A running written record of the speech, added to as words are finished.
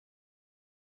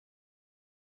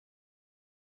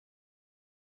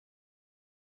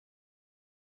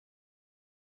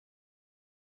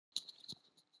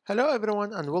Hello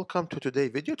everyone and welcome to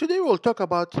today's video. Today we'll talk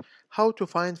about how to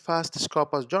find fast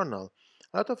Scopus journal.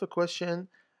 A lot of a question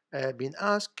been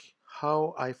asked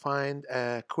how I find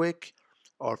quick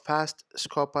or fast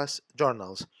Scopus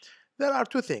journals. There are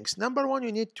two things. Number one,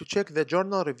 you need to check the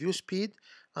journal review speed,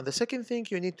 and the second thing,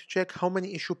 you need to check how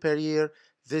many issue per year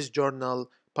this journal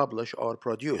publish or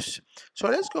produce. So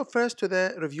let's go first to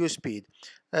the review speed.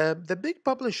 The big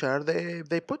publisher,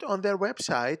 they put on their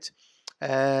website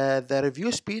the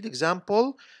review speed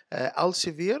example,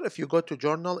 Elsevier. If you go to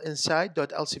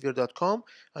journalinsight.elsevier.com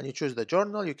and you choose the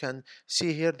journal, you can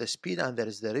see here the speed, and there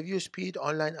is the review speed,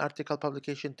 online article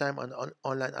publication time, and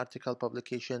online article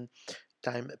publication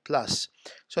time plus.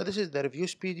 So this is the review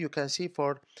speed. You can see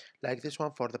for like this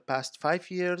one for the past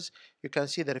 5 years. You can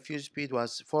see the review speed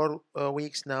was 4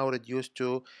 weeks, now reduced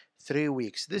to 3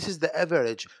 weeks. This is the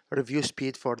average review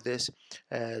speed for this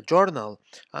journal,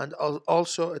 and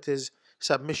also it is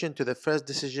submission to the first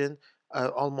decision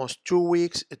almost 2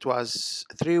 weeks. It was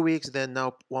 3 weeks, then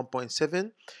now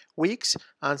 1.7 weeks,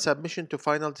 and submission to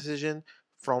final decision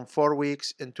from 4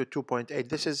 weeks into 2.8.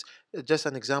 This is just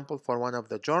an example for one of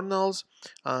the journals,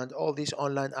 and all these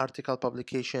online article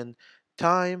publication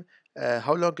time,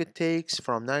 how long it takes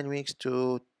from 9 weeks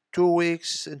to 2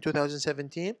 weeks in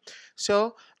 2017.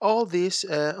 So all this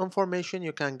information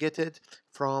you can get it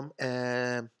from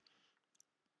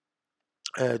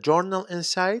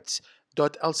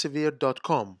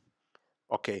journalinsights.elsevier.com.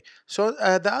 Okay, so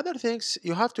the other things,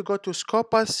 you have to go to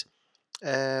Scopus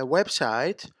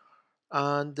website,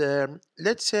 and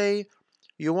let's say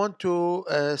you want to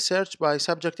search by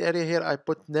subject area. Here I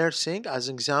put nursing as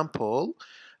an example,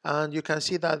 and you can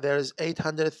see that there's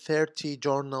 830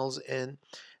 journals in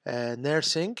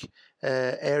nursing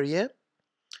area.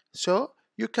 So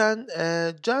you can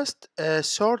just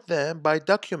sort them by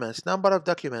documents, number of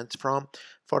documents for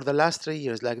the last 3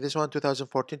 years, like this one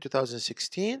 2014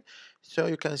 2016. So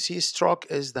you can see stroke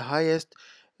is the highest,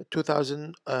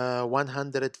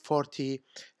 2140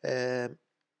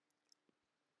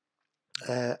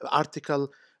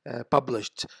 article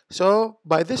published. So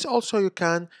by this also you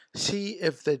can see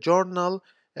if the journal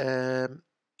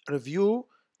review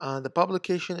and the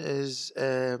publication is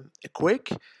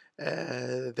quick.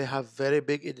 They have very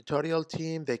big editorial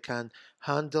team. They can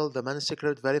handle the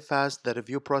manuscript very fast, the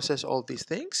review process, all these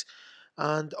things.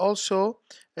 And also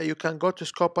you can go to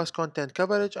Scopus content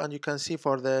coverage, and you can see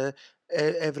for the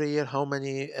every year how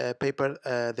many paper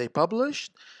they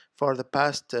published for the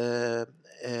past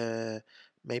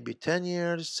maybe 10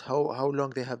 years, how long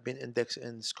they have been indexed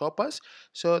in Scopus.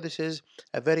 So this is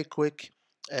a very quick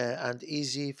and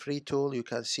easy free tool. You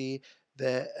can see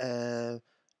the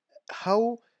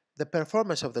how the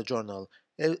performance of the journal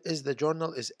is the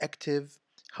journal is active,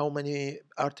 how many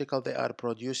articles they are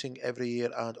producing every year,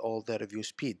 and all the review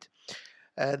speed.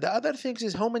 The other things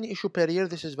is how many issue per year.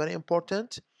 This is very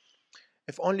important.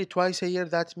 If only twice a year,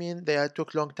 that means they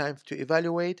took long time to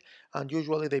evaluate, and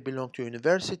usually they belong to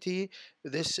university.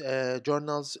 These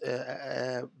journals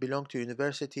belong to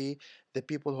university. The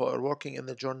people who are working in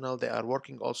the journal, they are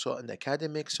working also in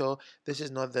academic, so this is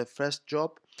not the first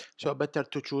job. So better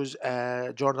to choose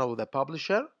a journal with a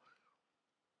publisher,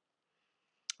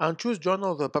 and choose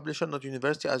journal with a publisher, not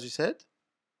university, as you said.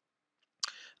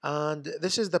 And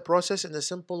this is the process in a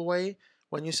simple way.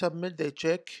 When you submit, they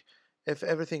check if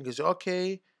everything is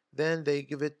okay, then they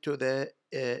give it to the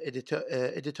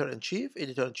editor-in-chief.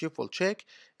 Editor-in-chief will check.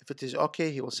 If it is okay,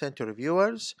 he will send to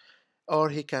reviewers, or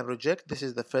he can reject. This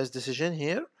is the first decision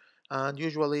here, and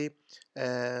usually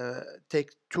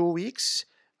take 2 weeks.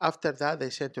 After that,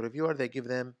 they send to reviewer. They give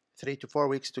them 3 to 4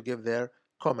 weeks to give their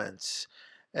comments.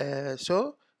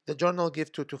 So the journal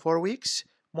give 2 to 4 weeks.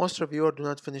 Most reviewers do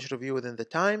not finish review within the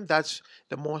time. That's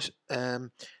the most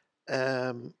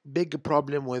big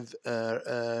problem with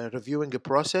reviewing a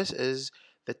process is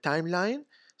the timeline.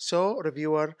 So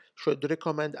reviewer should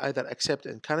recommend either accept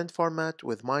in current format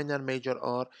with minor, major,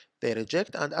 or they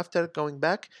reject. And after going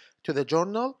back to the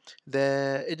journal,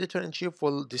 the editor-in-chief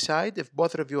will decide. If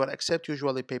both reviewer accept,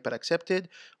 usually paper accepted.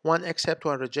 One accept,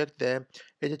 one reject, the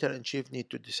editor-in-chief need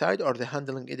to decide, or the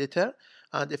handling editor.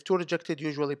 And if two rejected,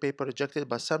 usually paper rejected,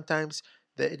 but sometimes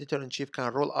the editor-in-chief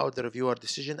can roll out the reviewer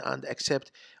decision and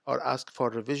accept or ask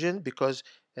for revision, because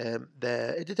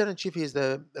the editor-in-chief is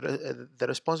the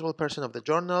responsible person of the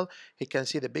journal. He can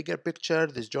see the bigger picture.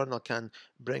 This journal can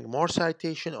bring more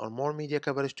citation or more media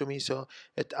coverage to me, so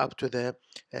it's up to the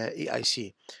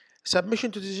EIC.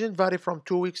 Submission to decision vary from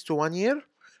 2 weeks to 1 year.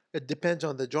 It depends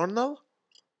on the journal.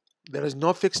 There is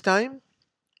no fixed time.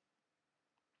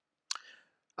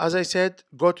 As I said,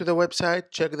 go to the website,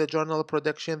 check the journal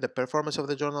production, the performance of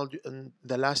the journal in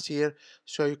the last year,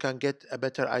 so you can get a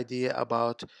better idea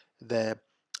about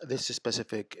this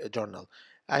specific journal.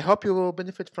 I hope you will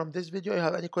benefit from this video. If you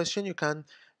have any question, you can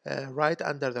write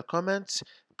under the comments.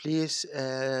 Please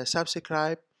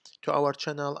subscribe to our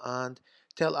channel and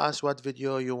tell us what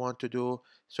video you want to do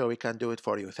so we can do it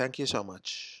for you. Thank you so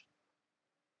much.